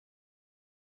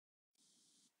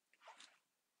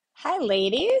Hi,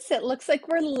 ladies. It looks like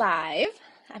we're live.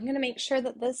 I'm going to make sure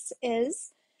that this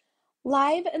is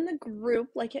live in the group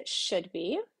like it should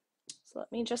be. So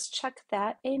let me just check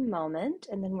that a moment,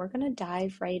 and then we're going to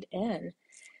dive right in.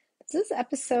 This is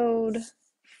episode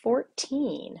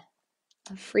 14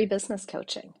 of Free Business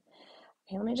Coaching.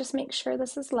 Okay, let me just make sure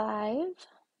this is live.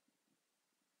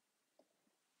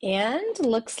 And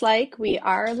looks like we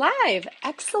are live.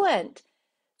 Excellent.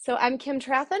 So I'm Kim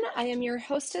Trathen. I am your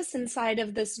hostess inside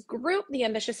of this group, the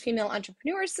Ambitious Female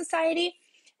Entrepreneurs Society.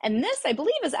 And this, I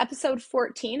believe, is episode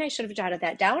 14. I should have jotted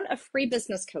that down, of Free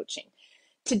Business Coaching.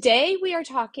 Today we're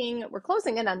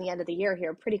closing in on the end of the year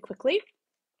here pretty quickly.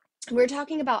 We're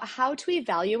talking about how to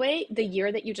evaluate the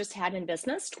year that you just had in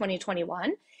business,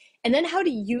 2021, and then how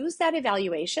to use that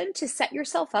evaluation to set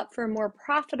yourself up for a more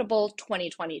profitable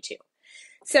 2022.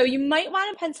 So you might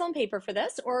want a pencil and paper for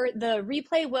this, or the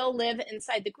replay will live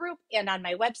inside the group and on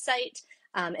my website.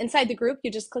 Inside the group, you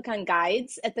just click on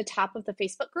guides at the top of the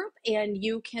Facebook group, and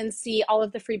you can see all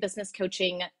of the free business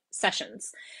coaching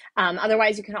sessions.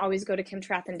 Otherwise, you can always go to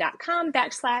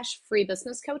kimtrathen.com/free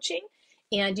business coaching,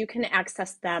 and you can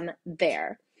access them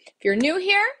there. If you're new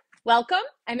here, welcome.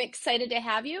 I'm excited to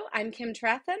have you. I'm Kim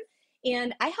Trathen,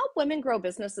 and I help women grow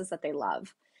businesses that they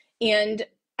love. And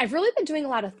I've really been doing a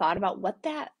lot of thought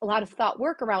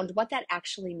work around what that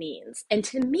actually means. And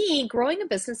to me, growing a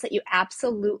business that you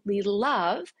absolutely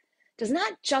love does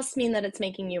not just mean that it's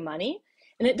making you money.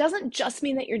 And it doesn't just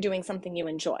mean that you're doing something you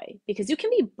enjoy, because you can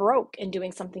be broke in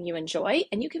doing something you enjoy,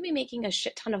 and you can be making a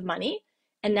shit ton of money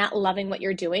and not loving what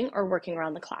you're doing or working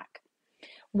around the clock.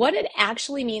 What it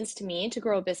actually means to me to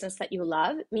grow a business that you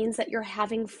love means that you're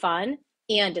having fun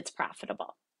and it's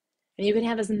profitable. And you can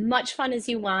have as much fun as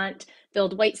you want,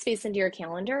 build white space into your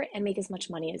calendar, and make as much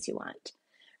money as you want,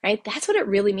 right? That's what it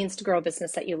really means to grow a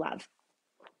business that you love.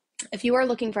 If you are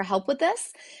looking for help with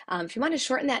this, if you want to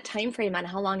shorten that time frame on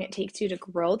how long it takes you to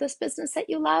grow this business that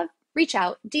you love, reach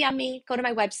out, DM me, go to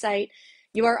my website.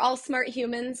 You are all smart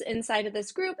humans inside of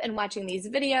this group and watching these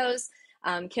videos.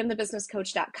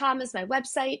 KimTheBusinessCoach.com is my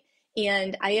website.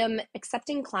 And I am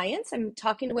accepting clients. I'm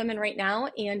talking to women right now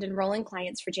and enrolling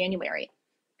clients for January,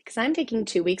 because I'm taking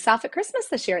 2 weeks off at Christmas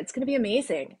this year. It's going to be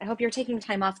amazing. I hope you're taking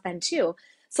time off then too.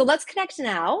 So let's connect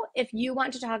now. If you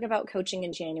want to talk about coaching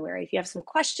in January, if you have some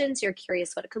questions, you're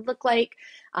curious what it could look like,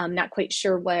 not quite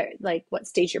sure what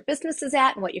stage your business is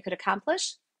at and what you could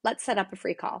accomplish, let's set up a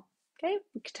free call. Okay,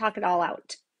 we could talk it all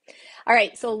out. All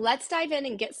right, so let's dive in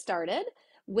and get started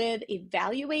with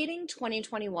evaluating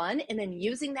 2021 and then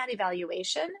using that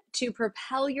evaluation to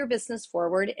propel your business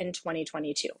forward in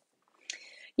 2022.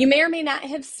 You may or may not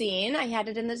have seen, I had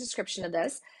it in the description of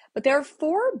this, but there are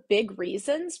 4 big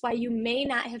reasons why you may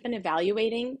not have been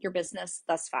evaluating your business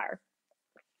thus far.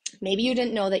 Maybe you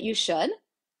didn't know that you should.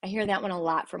 I hear that one a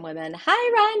lot from women.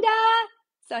 Hi, Rhonda.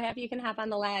 So happy you can hop on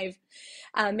the live.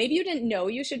 Maybe you didn't know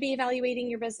you should be evaluating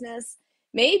your business.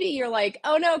 Maybe you're like,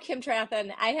 oh no, Kim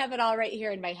Trathen, I have it all right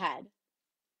here in my head.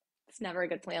 It's never a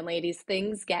good plan, ladies.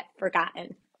 Things get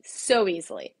forgotten so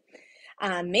easily.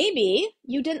 Maybe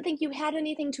you didn't think you had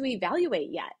anything to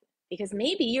evaluate yet, because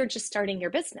maybe you're just starting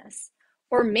your business.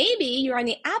 Or maybe you're on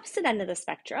the opposite end of the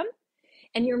spectrum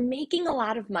and you're making a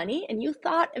lot of money and you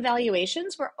thought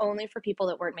evaluations were only for people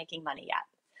that weren't making money yet.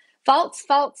 Faults,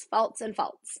 faults, faults, and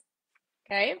faults.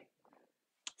 Okay?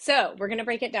 So we're going to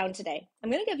break it down today. I'm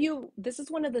going to give you, this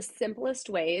is one of the simplest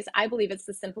ways. I believe it's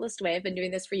the simplest way. I've been doing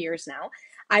this for years now.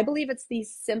 I believe it's the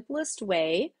simplest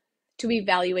way to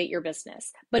evaluate your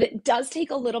business, but it does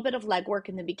take a little bit of legwork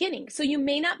in the beginning. So you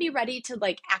may not be ready to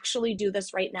actually do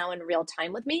this right now in real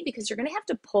time with me, because you're going to have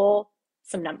to pull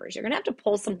some numbers. You're going to have to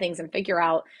pull some things and figure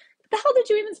out, what the hell did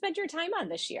you even spend your time on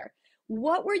this year?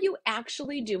 What were you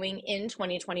actually doing in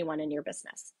 2021 in your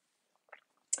business?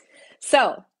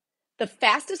 So the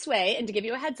fastest way, and to give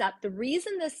you a heads up, the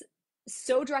reason this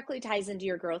so directly ties into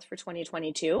your growth for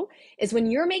 2022 is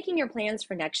when you're making your plans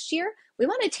for next year, we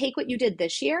want to take what you did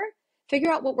this year,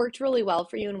 figure out what worked really well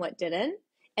for you and what didn't,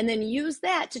 and then use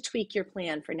that to tweak your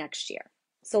plan for next year.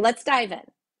 So let's dive in.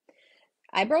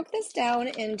 I broke this down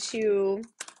into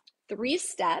 3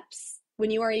 steps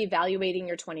when you are evaluating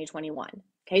your 2021.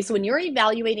 Okay, so when you're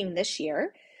evaluating this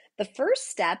year, the first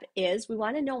step is we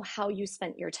want to know how you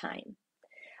spent your time.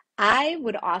 I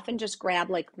would often just grab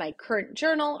my current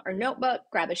journal or notebook,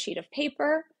 grab a sheet of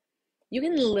paper. You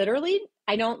can literally,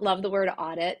 I don't love the word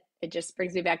audit. It just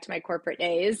brings me back to my corporate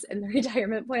days in the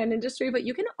retirement plan industry, but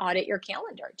you can audit your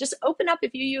calendar. Just open up,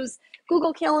 if you use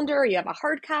Google Calendar or you have a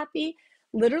hard copy,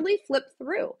 literally flip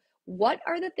through. What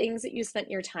are the things that you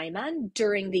spent your time on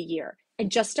during the year?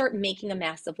 And just start making a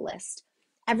massive list.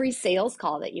 Every sales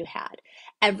call that you had,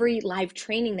 every live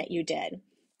training that you did,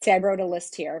 See, I wrote a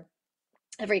list here.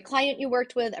 Every client you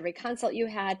worked with, every consult you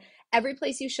had, every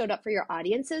place you showed up for your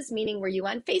audiences, meaning were you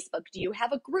on Facebook? Do you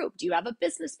have a group? Do you have a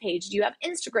business page? Do you have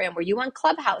Instagram? Were you on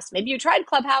Clubhouse? Maybe you tried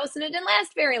Clubhouse and it didn't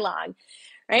last very long,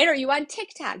 right? Are you on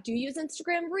TikTok? Do you use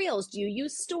Instagram Reels? Do you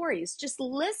use stories? Just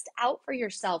list out for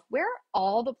yourself where are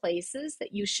all the places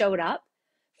that you showed up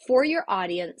for your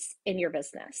audience in your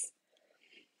business.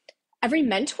 Every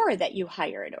mentor that you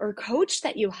hired or coach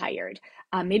that you hired,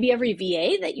 maybe every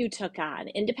VA that you took on,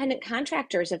 independent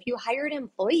contractors, if you hired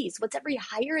employees, what's every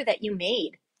hire that you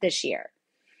made this year?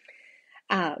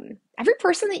 Every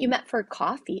person that you met for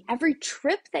coffee, every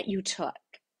trip that you took.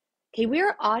 Okay,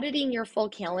 we're auditing your full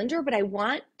calendar, but I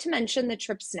want to mention the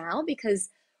trips now because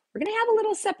we're going to have a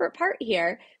little separate part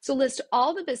here. So list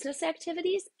all the business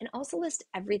activities and also list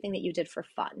everything that you did for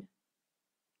fun.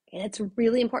 And it's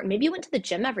really important. Maybe you went to the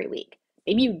gym every week.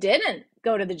 Maybe you didn't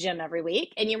go to the gym every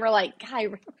week and you were like, God, I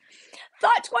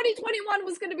thought 2021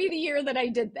 was going to be the year that I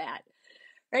did that,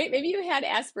 right? Maybe you had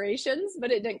aspirations,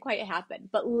 but it didn't quite happen.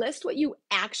 But list what you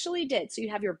actually did. So you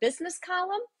have your business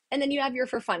column and then you have your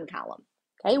for fun column.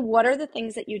 Okay, what are the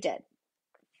things that you did?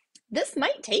 This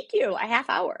might take you a half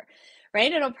hour,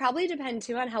 right? It'll probably depend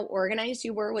too on how organized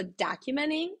you were with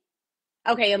documenting.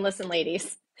 Okay, and listen,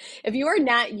 ladies, if you are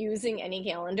not using any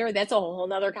calendar, that's a whole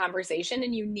nother conversation,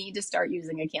 and you need to start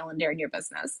using a calendar in your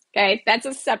business. Okay, that's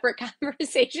a separate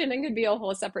conversation and could be a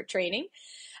whole separate training.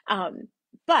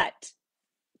 But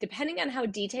depending on how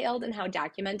detailed and how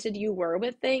documented you were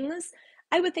with things,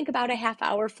 I would think about a half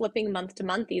hour flipping month to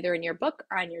month, either in your book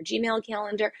or on your Gmail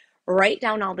calendar. Write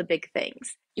down all the big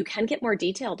things. You can get more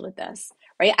detailed with this,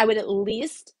 right? I would at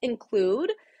least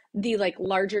include the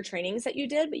larger trainings that you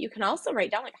did, but you can also write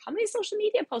down how many social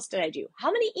media posts did I do? How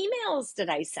many emails did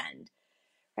I send?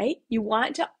 Right? You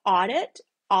want to audit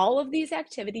all of these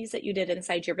activities that you did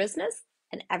inside your business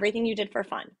and everything you did for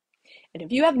fun. And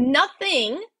if you have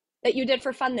nothing that you did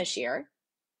for fun this year,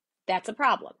 that's a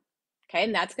problem. Okay,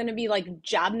 and that's going to be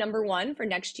job number one for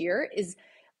next year is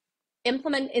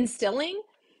instilling,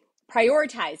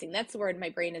 prioritizing. That's the word my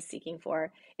brain is seeking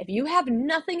for. If you have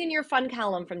nothing in your fun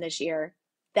column from this year,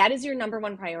 that is your number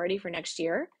one priority for next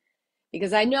year.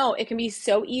 Because I know it can be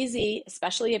so easy,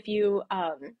 especially if you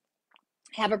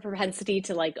have a propensity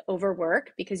to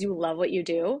overwork because you love what you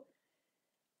do,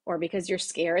 or because you're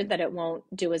scared that it won't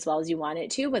do as well as you want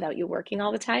it to without you working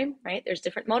all the time, right? There's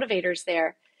different motivators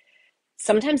there.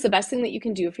 Sometimes the best thing that you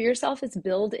can do for yourself is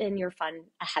build in your fun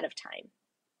ahead of time.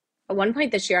 At one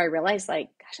point this year, I realized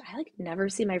gosh, I never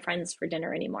see my friends for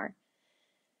dinner anymore.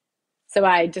 So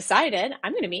I decided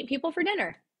I'm going to meet people for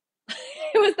dinner.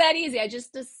 It was that easy. I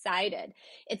just decided.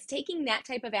 It's taking that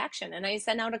type of action. And I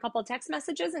sent out a couple of text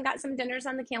messages and got some dinners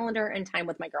on the calendar and time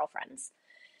with my girlfriends.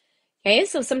 Okay,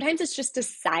 so sometimes it's just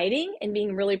deciding and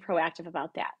being really proactive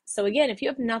about that. So again, if you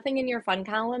have nothing in your fun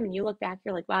column and you look back,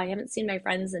 you're like, wow, I haven't seen my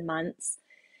friends in months.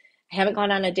 I haven't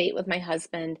gone on a date with my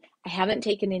husband. I haven't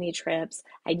taken any trips.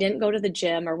 I didn't go to the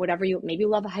gym or whatever maybe you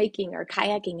love hiking or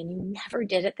kayaking and you never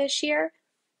did it this year.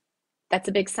 That's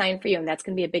a big sign for you. And that's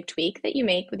going to be a big tweak that you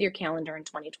make with your calendar in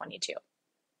 2022.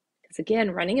 Because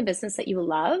again, running a business that you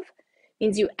love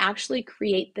means you actually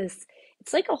create this.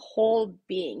 It's like a whole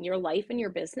being. Your life and your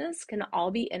business can all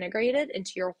be integrated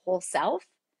into your whole self.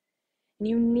 And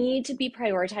you need to be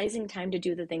prioritizing time to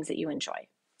do the things that you enjoy.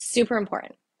 Super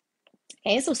important.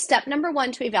 Okay, so step number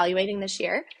one to evaluating this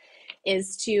year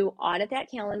is to audit that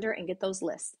calendar and get those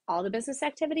lists, all the business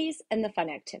activities and the fun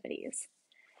activities.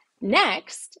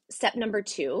 Next, step number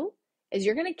two is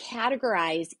you're going to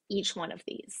categorize each one of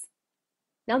these.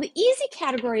 Now, the easy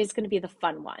category is going to be the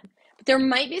fun one, but there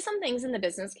might be some things in the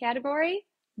business category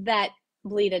that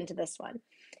bleed into this one.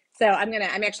 So I'm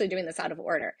actually doing this out of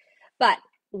order, but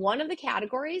one of the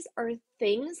categories are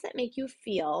things that make you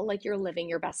feel like you're living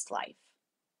your best life.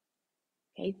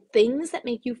 Okay, things that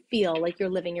make you feel like you're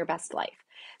living your best life.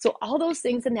 So all those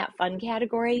things in that fun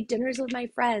category, dinners with my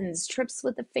friends, trips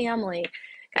with the family.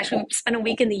 Gosh, we spent a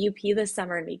week in the UP this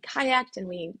summer and we kayaked and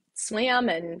we swam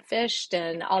and fished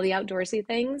and all the outdoorsy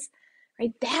things,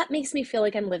 right? That makes me feel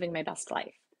like I'm living my best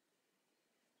life,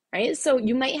 right? So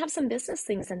you might have some business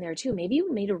things in there too. Maybe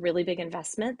you made a really big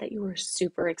investment that you were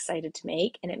super excited to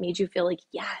make and it made you feel like,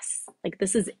 yes,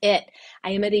 this is it.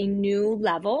 I am at a new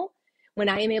level when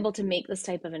I am able to make this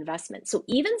type of investment. So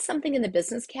even something in the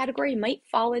business category might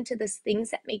fall into this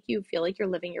things that make you feel like you're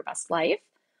living your best life.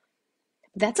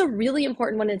 That's a really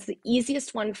important one. It's the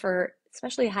easiest one for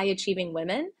especially high achieving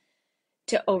women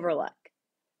to overlook.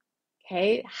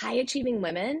 Okay, high achieving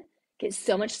women get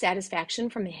so much satisfaction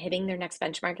from hitting their next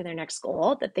benchmark and their next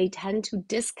goal that they tend to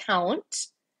discount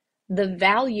the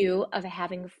value of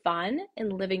having fun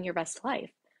and living your best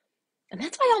life. And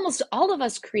that's why almost all of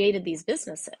us created these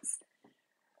businesses,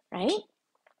 right?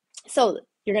 So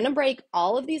you're going to break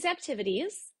all of these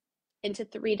activities into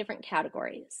 3 different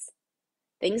categories.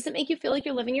 Things that make you feel like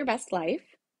you're living your best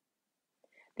life,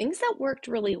 things that worked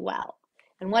really well.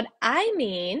 And what I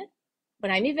mean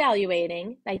when I'm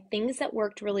evaluating by things that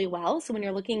worked really well, so when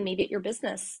you're looking maybe at your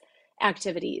business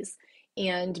activities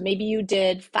and maybe you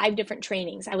did 5 different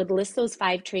trainings, I would list those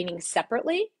 5 trainings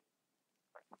separately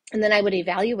and then I would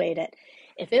evaluate it.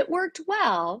 If it worked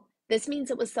well, this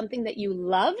means it was something that you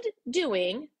loved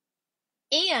doing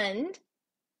and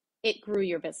it grew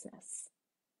your business.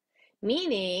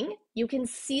 Meaning you can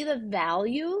see the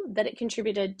value that it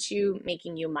contributed to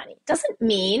making you money. Doesn't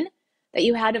mean that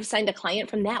you had to have signed a client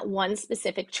from that one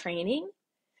specific training,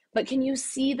 but can you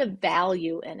see the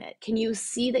value in it? Can you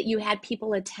see that you had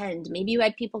people attend? Maybe you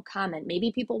had people comment.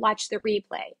 Maybe people watch the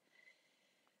replay,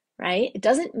 right? It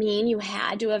doesn't mean you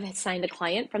had to have signed a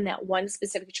client from that one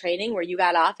specific training where you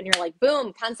got off and you're like,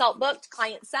 boom, consult booked,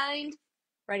 client signed,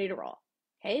 ready to roll.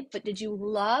 Okay, but did you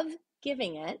love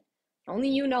giving it? Only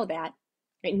you know that,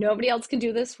 right? Nobody else can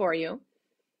do this for you.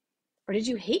 Or did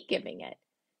you hate giving it?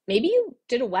 Maybe you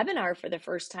did a webinar for the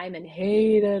first time and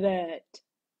hated it.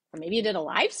 Or maybe you did a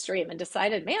live stream and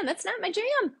decided, man, that's not my jam.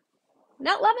 I'm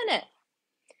not loving it,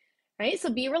 right?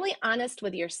 So be really honest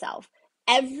with yourself.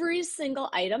 Every single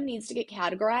item needs to get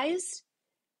categorized.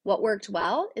 What worked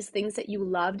well is things that you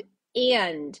loved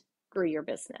and grew your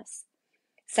business.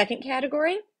 Second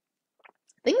category,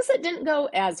 things that didn't go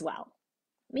as well,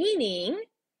 meaning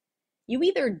you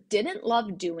either didn't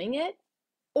love doing it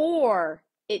or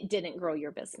it didn't grow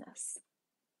your business.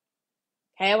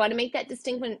 Okay, I want to make that I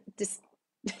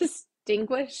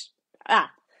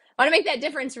want to make that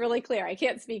difference really clear. I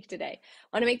can't speak today.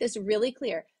 I want to make this really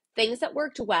clear. Things that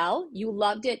worked well, you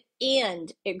loved it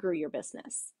and it grew your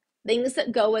business. Things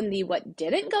that go in the what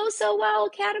didn't go so well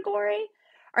category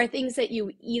are things that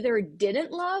you either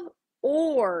didn't love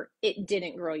or it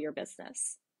didn't grow your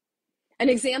business. An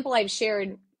example I've shared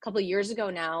a couple of years ago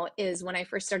now is when I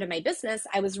first started my business,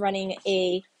 I was running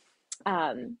a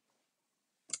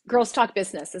Girls Talk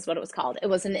Business is what it was called. It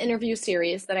was an interview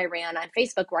series that I ran on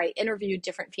Facebook where I interviewed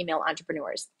different female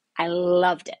entrepreneurs. I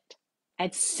loved it. I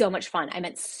had so much fun. I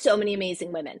met so many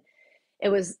amazing women.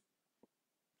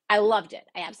 I loved it.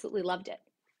 I absolutely loved it.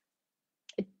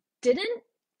 It didn't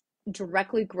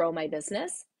directly grow my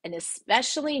business, and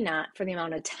especially not for the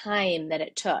amount of time that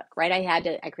it took, right?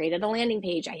 I created a landing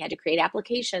page. I had to create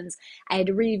applications. I had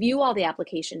to review all the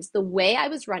applications. The way I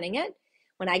was running it,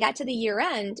 when I got to the year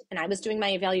end and I was doing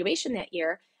my evaluation that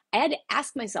year, I had to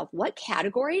ask myself, what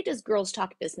category does Girls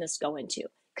Talk Business go into?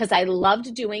 Because I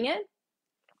loved doing it.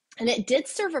 And it did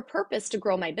serve a purpose to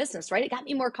grow my business, right? It got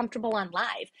me more comfortable on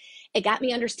live. It got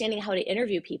me understanding how to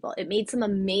interview people. It made some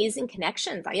amazing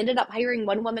connections. I ended up hiring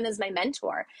one woman as my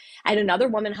mentor. I had another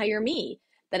woman hire me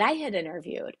that I had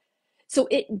interviewed. So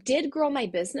it did grow my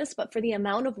business, but for the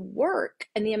amount of work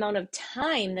and the amount of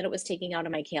time that it was taking out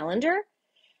of my calendar,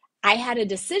 I had a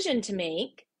decision to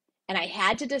make and I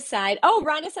had to decide. Oh,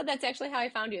 Rhonda said that's actually how I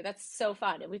found you. That's so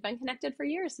fun. And we've been connected for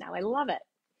years now. I love it.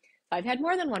 I've had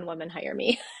more than one woman hire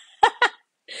me.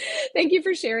 Thank you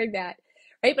for sharing that.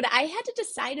 Right. But I had to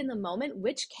decide in the moment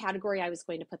which category I was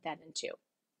going to put that into.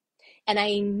 And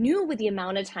I knew with the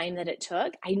amount of time that it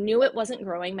took, I knew it wasn't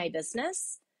growing my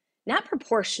business, not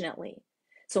proportionately.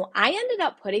 So I ended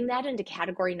up putting that into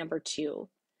category number 2.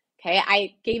 Okay.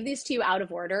 I gave these to you out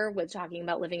of order with talking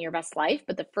about living your best life.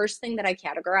 But the first thing that I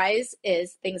categorize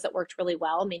is things that worked really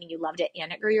well, meaning you loved it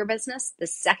and it grew your business. The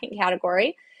second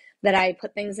category that I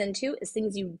put things into is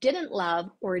things you didn't love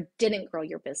or didn't grow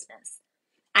your business.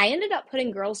 I ended up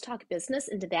putting Girls Talk Business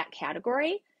into that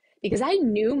category because I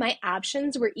knew my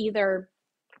options were either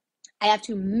I have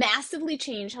to massively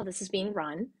change how this is being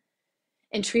run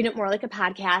and treat it more like a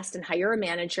podcast and hire a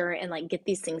manager and like get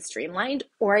these things streamlined,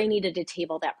 or I needed to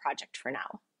table that project for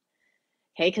now.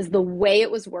 Okay, because the way it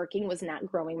was working was not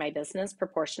growing my business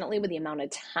proportionately with the amount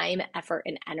of time, effort,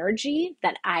 and energy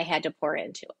that I had to pour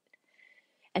into it.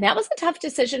 And that was a tough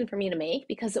decision for me to make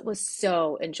because it was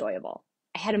so enjoyable.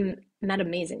 I had met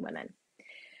amazing women.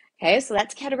 Okay, so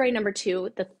that's category number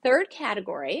 2. The third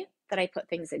category that I put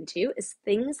things into is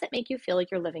things that make you feel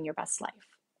like you're living your best life.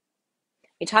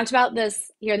 We talked about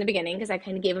this here in the beginning because I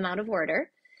kind of gave them out of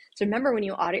order. So remember, when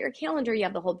you audit your calendar, you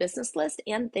have the whole business list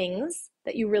and things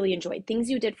that you really enjoyed, things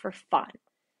you did for fun.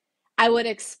 I would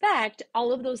expect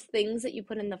all of those things that you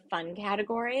put in the fun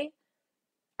category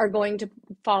are going to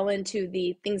fall into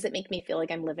the things that make me feel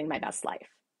like I'm living my best life.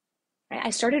 Right?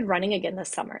 I started running again this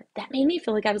summer. That made me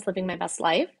feel like I was living my best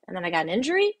life. And then I got an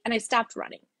injury and I stopped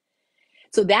running.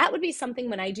 So that would be something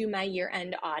when I do my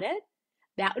year-end audit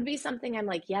That would be something I'm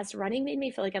like, yes, running made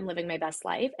me feel like I'm living my best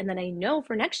life. And then I know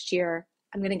for next year,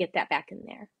 I'm going to get that back in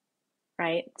there,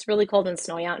 right? It's really cold and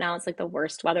snowy out now. It's like the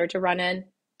worst weather to run in.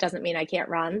 Doesn't mean I can't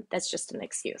run. That's just an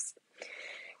excuse.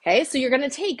 Okay, so you're going to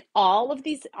take all of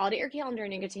these, audit your calendar,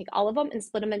 and you're going to take all of them and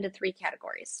split them into 3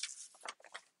 categories.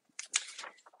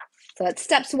 So that's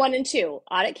steps 1 and 2,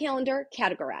 audit calendar,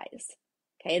 categorize.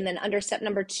 Okay, and then under step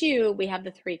number 2, we have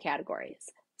the 3 categories.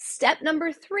 Step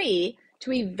number 3,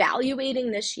 to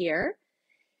evaluating this year,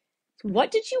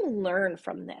 what did you learn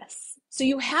from this? So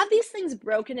you have these things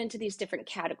broken into these different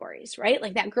categories, right?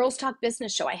 Like that Girls Talk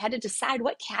business show, I had to decide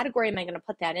what category am I going to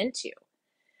put that into?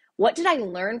 What did I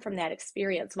learn from that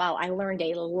experience? Wow, I learned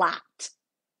a lot.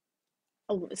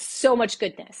 So much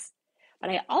goodness.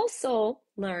 But I also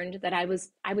learned that I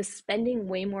was spending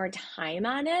way more time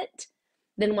on it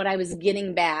than what I was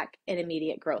getting back in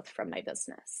immediate growth from my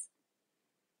business.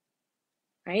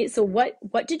 Right? So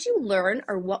what did you learn,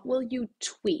 or what will you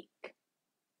tweak?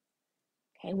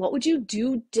 Okay, what would you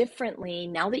do differently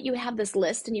now that you have this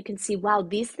list and you can see, wow,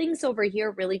 these things over here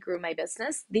really grew my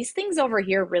business. These things over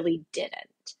here really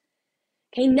didn't.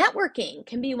 Okay, networking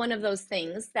can be one of those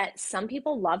things that some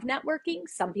people love networking,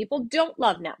 some people don't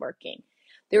love networking.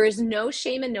 There is no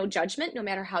shame and no judgment, no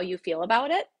matter how you feel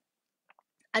about it.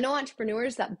 I know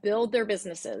entrepreneurs that build their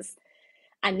businesses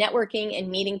on networking and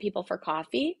meeting people for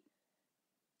coffee.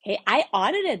 Okay, I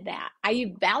audited that. I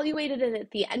evaluated it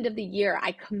at the end of the year.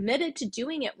 I committed to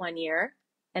doing it one year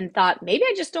and thought, maybe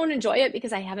I just don't enjoy it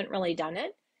because I haven't really done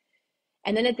it.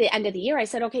 And then at the end of the year, I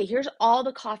said, okay, here's all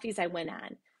the coffees I went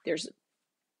on. There's,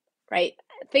 right?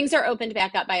 Things are opened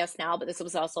back up by us now, but this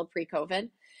was also pre-COVID.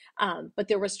 But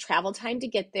there was travel time to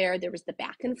get there. There was the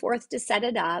back and forth to set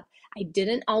it up. I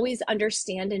didn't always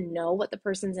understand and know what the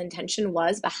person's intention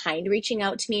was behind reaching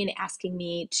out to me and asking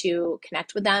me to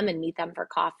connect with them and meet them for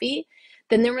coffee.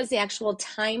 Then there was the actual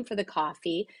time for the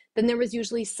coffee. Then there was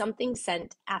usually something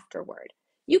sent afterward.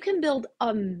 You can build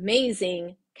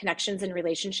amazing connections and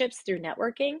relationships through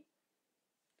networking.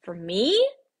 For me,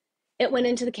 it went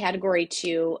into the category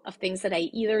 2 of things that I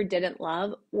either didn't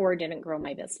love or didn't grow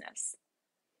my business.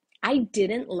 I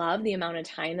didn't love the amount of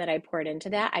time that I poured into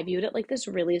that. I viewed it like this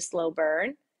really slow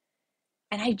burn.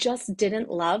 And I just didn't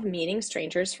love meeting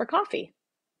strangers for coffee.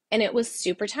 And it was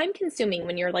super time consuming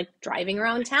when you're like driving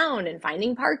around town and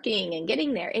finding parking and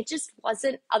getting there. It just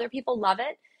wasn't, other people love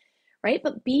it, right?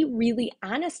 But be really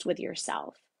honest with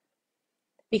yourself.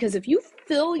 Because if you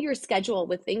fill your schedule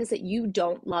with things that you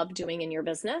don't love doing in your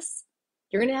business,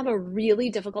 you're going to have a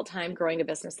really difficult time growing a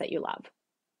business that you love.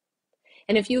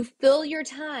 And if you fill your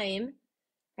time,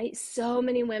 right, so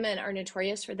many women are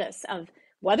notorious for this, of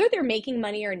whether they're making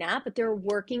money or not, but they're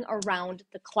working around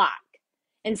the clock.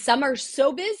 And some are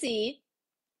so busy,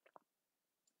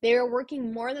 they're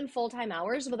working more than full-time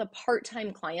hours with a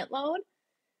part-time client load.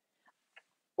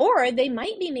 Or they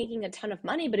might be making a ton of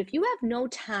money, but if you have no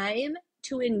time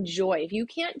to enjoy, if you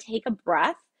can't take a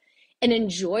breath and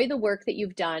enjoy the work that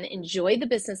you've done, enjoy the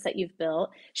business that you've built,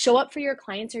 show up for your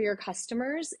clients or your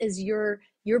customers as your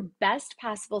best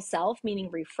possible self, meaning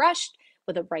refreshed,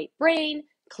 with a bright brain,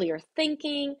 clear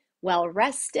thinking, well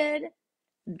rested,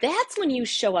 that's when you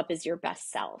show up as your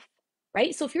best self,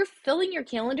 right? So if you're filling your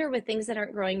calendar with things that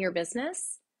aren't growing your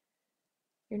business,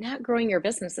 you're not growing your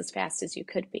business as fast as you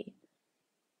could be.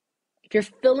 If you're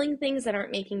filling things that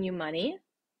aren't making you money,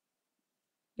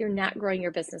 you're not growing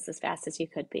your business as fast as you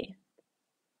could be.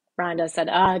 Rhonda said,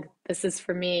 ugh, this is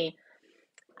for me.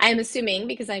 I am assuming,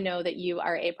 because I know that you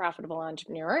are a profitable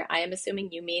entrepreneur, I am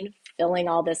assuming you mean filling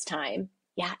all this time.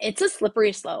 Yeah, it's a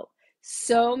slippery slope.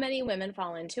 So many women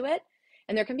fall into it,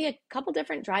 and there can be a couple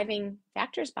different driving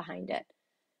factors behind it,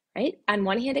 right? On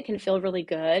one hand, it can feel really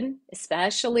good,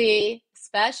 especially,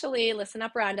 listen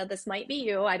up, Rhonda, this might be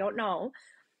you, I don't know,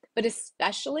 but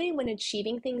especially when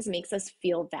achieving things makes us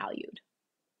feel valued.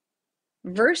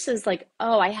 Versus like,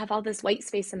 oh, I have all this white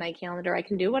space in my calendar, I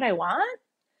can do what I want.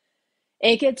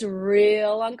 It gets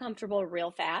real uncomfortable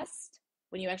real fast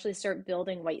when you actually start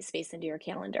building white space into your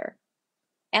calendar.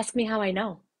 Ask me how I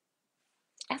know.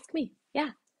 Ask me.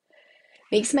 Yeah.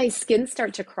 Makes my skin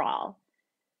start to crawl,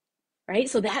 right?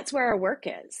 So that's where our work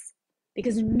is.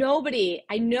 Because nobody,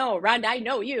 I know, Rhonda, I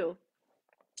know you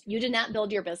did not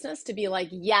build your business to be like,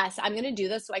 yes, I'm going to do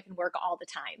this so I can work all the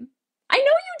time. I know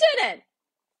you didn't.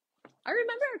 I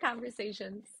remember our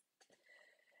conversations.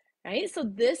 Right? So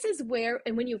this is where,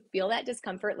 and when you feel that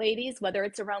discomfort, ladies, whether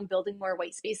it's around building more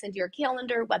white space into your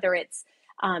calendar, whether it's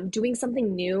doing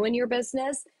something new in your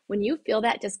business, when you feel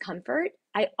that discomfort,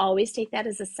 I always take that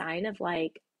as a sign of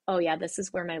like, oh yeah, this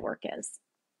is where my work is.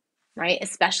 right?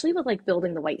 Especially with like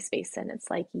building the white space in. It's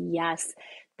like, yes,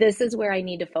 this is where I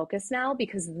need to focus now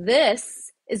because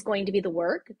this is going to be the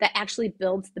work that actually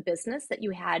builds the business that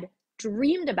you had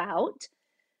dreamed about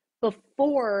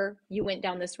before you went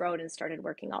down this road and started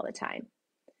working all the time.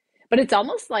 But it's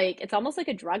almost like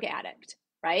a drug addict,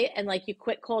 right? And like you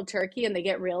quit cold turkey and they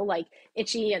get real like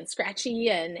itchy and scratchy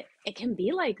and it can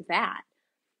be like that.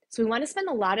 So we want to spend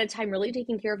a lot of time really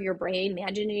taking care of your brain,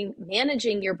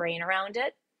 managing your brain around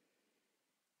it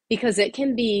because it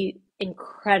can be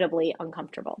incredibly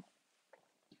uncomfortable.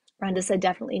 Rhonda said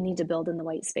definitely need to build in the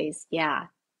white space. Yeah.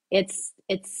 It's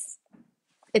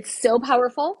so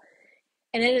powerful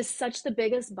and it is such the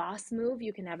biggest boss move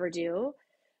you can ever do,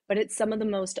 but it's some of the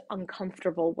most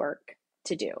uncomfortable work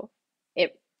to do.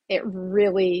 It it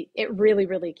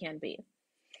really can be.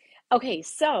 Okay,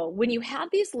 so when you have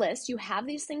these lists, you have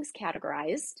these things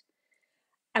categorized.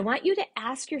 I want you to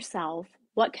ask yourself,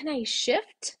 what can I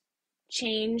shift,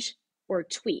 change, or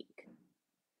tweak?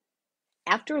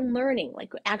 After learning,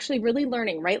 like actually really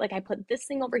learning, right? Like I put this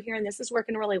thing over here and this is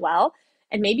working really well.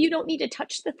 And maybe you don't need to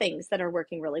touch the things that are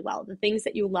working really well, the things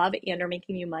that you love and are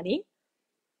making you money.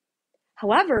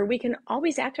 However, we can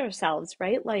always ask ourselves,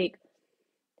 right? Like,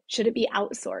 should it be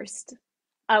outsourced?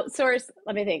 Outsource,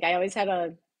 let me think. I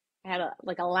had a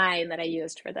like a line that I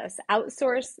used for this.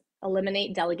 Outsource,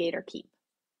 eliminate, delegate, or keep.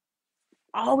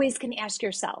 Always can ask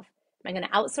yourself, am I going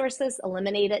to outsource this,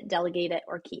 eliminate it, delegate it,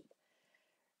 or keep?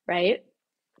 Right?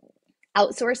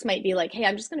 Outsource might be like, hey,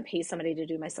 I'm just going to pay somebody to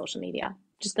do my social media.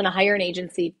 Just going to hire an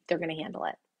agency, they're going to handle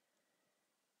it.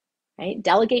 Right?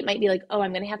 Delegate might be like, oh,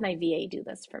 I'm going to have my VA do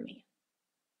this for me.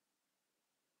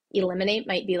 Eliminate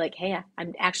might be like, hey,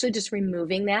 I'm actually just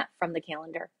removing that from the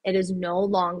calendar. It is no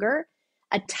longer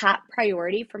a top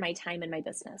priority for my time in my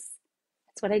business.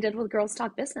 That's what I did with Girls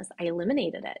Talk Business. I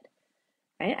eliminated it,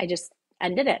 right? I just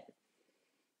ended it.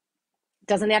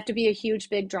 Doesn't have to be a huge,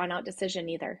 big, drawn out decision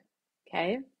either,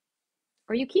 okay?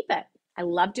 Or you keep it. I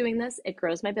love doing this. It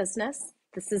grows my business.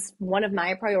 This is one of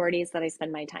my priorities that I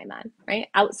spend my time on, right?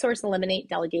 Outsource, eliminate,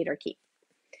 delegate, or keep.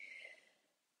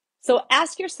 So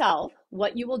ask yourself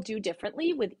what you will do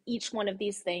differently with each one of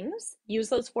these things. Use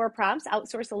those 4 prompts,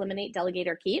 outsource, eliminate, delegate,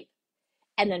 or keep,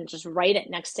 and then just write it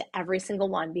next to every single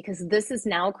one because this is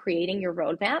now creating your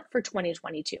roadmap for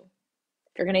 2022. If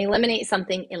you're going to eliminate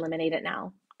something, eliminate it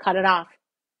now. Cut it off.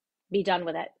 Be done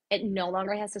with it. It no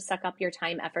longer has to suck up your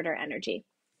time, effort, or energy.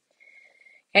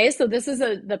 Okay, so this is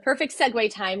the perfect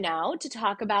segue time now to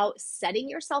talk about setting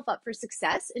yourself up for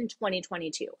success in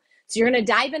 2022. So you're going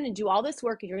to dive in and do all this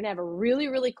work and you're going to have a really,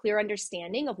 really clear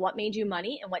understanding of what made you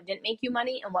money and what didn't make you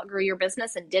money and what grew your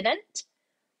business and didn't,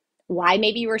 why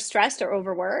maybe you were stressed or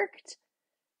overworked,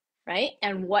 right?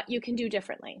 And what you can do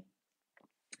differently.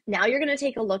 Now you're going to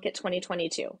take a look at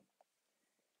 2022.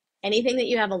 Anything that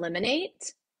you have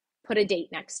eliminate, put a date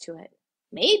next to it.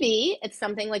 Maybe it's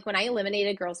something like when I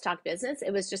eliminated Girls Talk Business,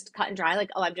 it was just cut and dry, like,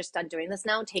 oh, I'm just done doing this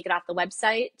now. Take it off the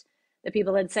website. The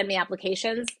people that sent me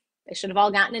applications, they should have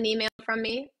all gotten an email from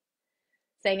me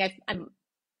saying I'm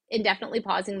indefinitely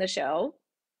pausing the show.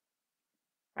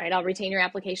 Right? I'll retain your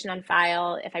application on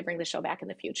file if I bring the show back in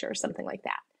the future or something like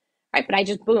that. Right? But I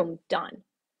just, boom, done.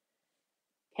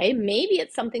 Okay, maybe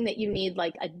it's something that you need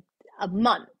like a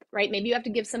month, right? Maybe you have to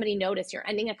give somebody notice, you're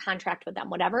ending a contract with them,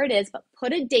 whatever it is, but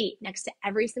put a date next to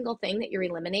every single thing that you're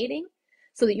eliminating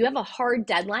so that you have a hard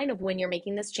deadline of when you're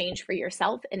making this change for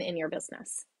yourself and in your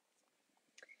business.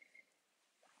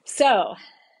 So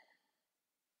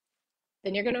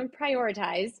then you're going to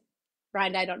prioritize.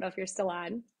 Rhonda, I don't know if you're still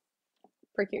on.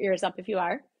 Perk your ears up if you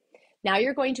are. Now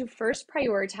you're going to first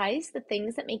prioritize the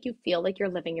things that make you feel like you're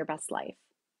living your best life.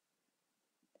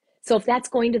 So if that's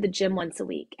going to the gym once a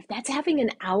week, if that's having an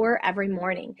hour every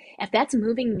morning, if that's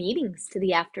moving meetings to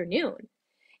the afternoon,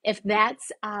 if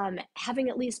that's having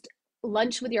at least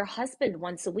lunch with your husband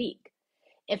once a week,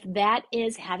 if that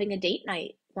is having a date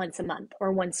night once a month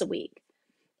or once a week,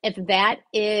 if that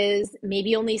is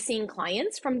maybe only seeing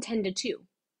clients from 10 to 2,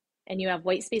 and you have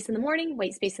white space in the morning,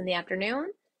 white space in the afternoon,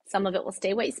 some of it will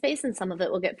stay white space and some of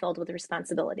it will get filled with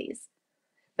responsibilities.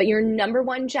 But your number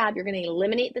one job, you're going to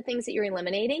eliminate the things that you're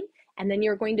eliminating, and then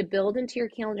you're going to build into your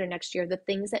calendar next year the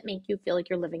things that make you feel like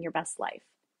you're living your best life.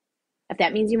 If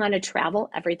that means you want to travel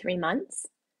every 3 months,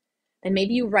 then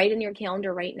maybe you write in your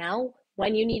calendar right now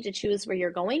when you need to choose where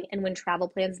you're going and when travel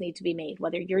plans need to be made,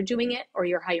 whether you're doing it or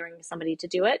you're hiring somebody to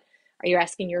do it or you're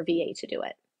asking your VA to do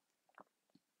it.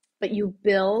 But you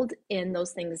build in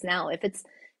those things now. If it's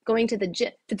going to the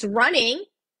gym, if it's running, and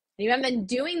you haven't been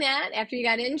doing that after you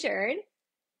got injured,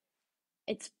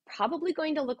 it's probably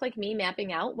going to look like me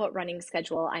mapping out what running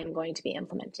schedule I'm going to be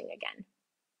implementing again,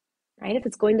 right? If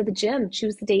it's going to the gym,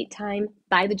 choose the date, time,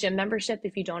 buy the gym membership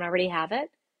if you don't already have it,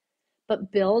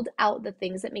 but build out the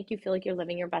things that make you feel like you're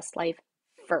living your best life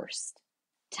first.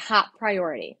 Top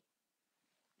priority.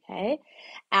 Okay.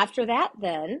 After that,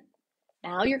 then,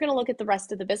 now you're going to look at the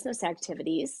rest of the business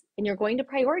activities and you're going to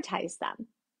prioritize them,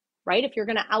 right? If you're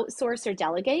going to outsource or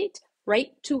delegate, right,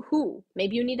 to who?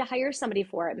 Maybe you need to hire somebody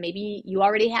for it. Maybe you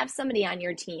already have somebody on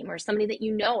your team or somebody that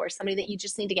you know or somebody that you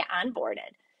just need to get onboarded,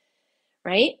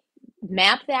 right?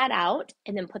 Map that out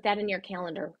and then put that in your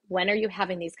calendar. When are you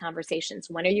having these conversations?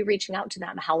 When are you reaching out to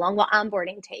them? How long will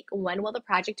onboarding take? When will the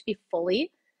project be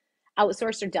fully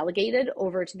outsourced or delegated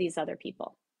over to these other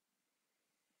people?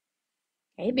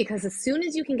 Okay, because as soon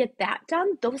as you can get that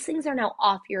done, those things are now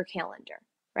off your calendar,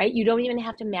 right? You don't even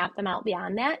have to map them out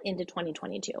beyond that into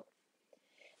 2022. And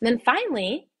then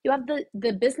finally, you have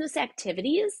the business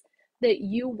activities that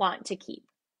you want to keep.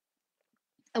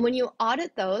 And when you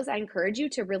audit those, I encourage you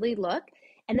to really look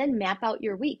and then map out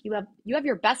your week. You have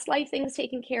your best life things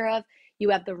taken care of. You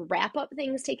have the wrap up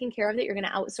things taken care of that you're going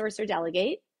to outsource or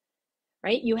delegate,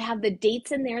 right? You have the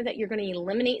dates in there that you're going to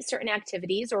eliminate certain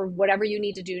activities or whatever you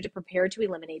need to do to prepare to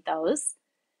eliminate those.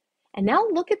 And now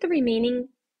look at the remaining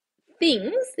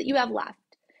things that you have left.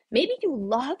 Maybe you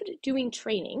loved doing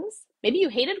trainings. Maybe you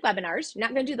hated webinars. You're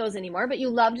not going to do those anymore, but you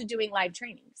loved doing live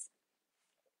trainings.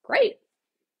 Great.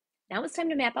 Now it's time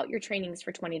to map out your trainings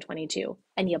for 2022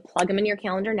 and you plug them in your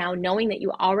calendar now, knowing that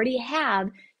you already have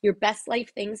your best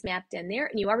life things mapped in there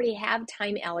and you already have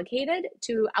time allocated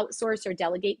to outsource or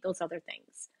delegate those other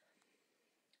things,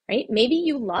 right? Maybe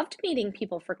you loved meeting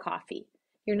people for coffee.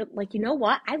 You're like, you know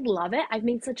what? I love it. I've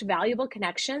made such valuable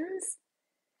connections.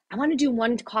 I want to do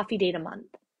one coffee date a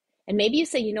month. And maybe you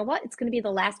say, you know what? It's going to be the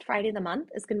last Friday of the month.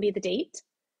 It's going to be the date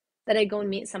that I go and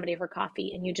meet somebody for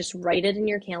coffee. And you just write it in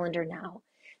your calendar now.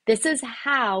 This is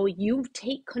how you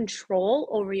take control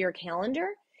over your calendar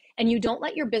and you don't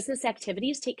let your business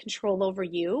activities take control over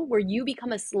you, where you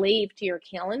become a slave to your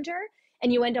calendar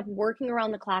and you end up working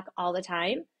around the clock all the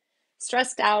time,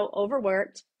 stressed out,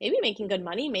 overworked, maybe making good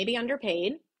money, maybe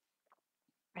underpaid,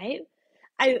 right?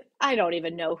 I don't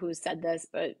even know who said this,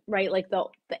 but right, like the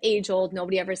age old,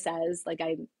 nobody ever says like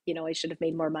I should have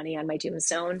made more money on my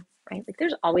tombstone, right? Like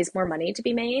there's always more money to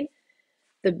be made.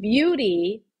 The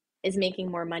beauty is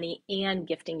making more money and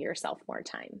gifting yourself more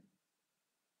time.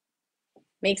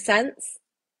 Make sense?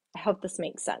 I hope this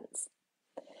makes sense.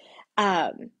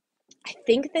 I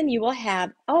think then you will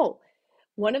have,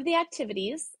 one of the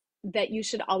activities that you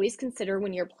should always consider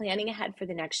when you're planning ahead for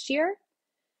the next year,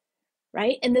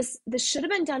 right? And this should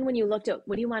have been done when you looked at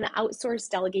what do you want to outsource,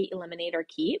 delegate, eliminate, or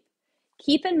keep.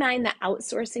 Keep in mind that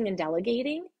outsourcing and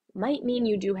delegating might mean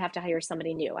you do have to hire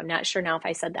somebody new. I'm not sure now if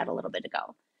I said that a little bit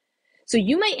ago. So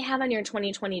you might have on your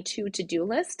 2022 to-do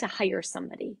list to hire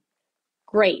somebody.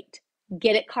 Great.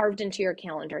 Get it carved into your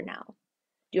calendar now.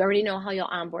 Do you already know how you'll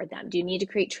onboard them? Do you need to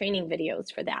create training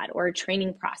videos for that or a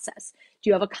training process? Do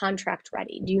you have a contract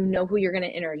ready? Do you know who you're going to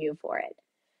interview for it?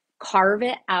 Carve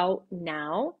it out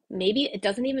now. Maybe it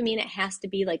doesn't even mean it has to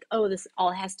be like, oh, this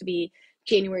all has to be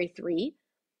January 3.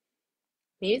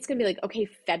 Maybe it's going to be like, okay,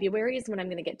 February is when I'm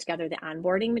going to get together the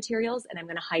onboarding materials and I'm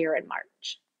going to hire in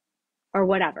March or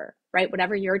whatever, right?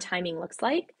 Whatever your timing looks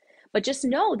like. But just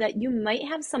know that you might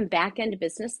have some back-end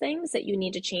business things that you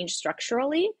need to change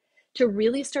structurally to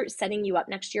really start setting you up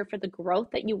next year for the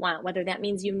growth that you want, whether that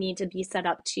means you need to be set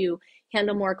up to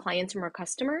handle more clients or more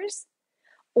customers,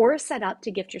 or set up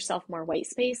to gift yourself more white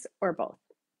space, or both.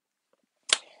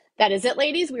 That is it,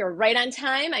 ladies. We are right on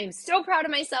time. I'm so proud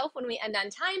of myself when we end on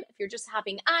time. If you're just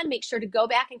hopping on, make sure to go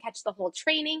back and catch the whole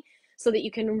training so that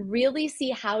you can really see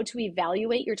how to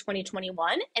evaluate your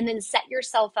 2021 and then set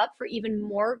yourself up for even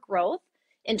more growth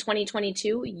in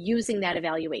 2022 using that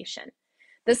evaluation.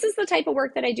 This is the type of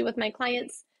work that I do with my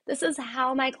clients. This is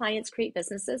how my clients create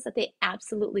businesses that they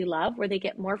absolutely love, where they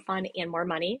get more fun and more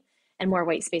money and more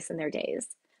white space in their days.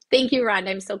 Thank you, Rhonda.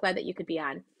 I'm so glad that you could be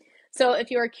on. So if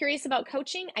you are curious about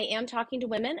coaching, I am talking to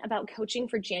women about coaching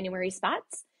for January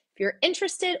spots. If you're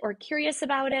interested or curious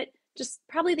about it, just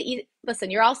probably listen,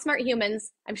 you're all smart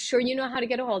humans. I'm sure you know how to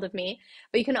get a hold of me,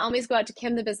 but you can always go out to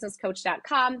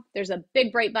kimthebusinesscoach.com. There's a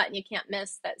big bright button you can't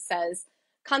miss that says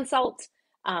consult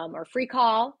or free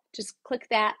call. Just click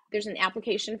that. There's an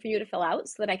application for you to fill out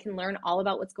so that I can learn all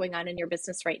about what's going on in your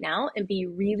business right now and be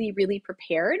really, really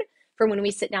prepared for when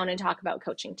we sit down and talk about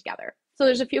coaching together. So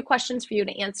there's a few questions for you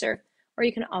to answer, or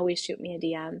you can always shoot me a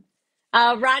DM.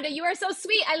 Rhonda, you are so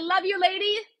sweet. I love you,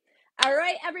 lady. All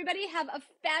right, everybody, have a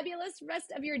fabulous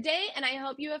rest of your day, and I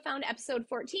hope you have found episode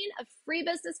 14 of free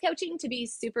business coaching to be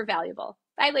super valuable.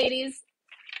 Bye, ladies.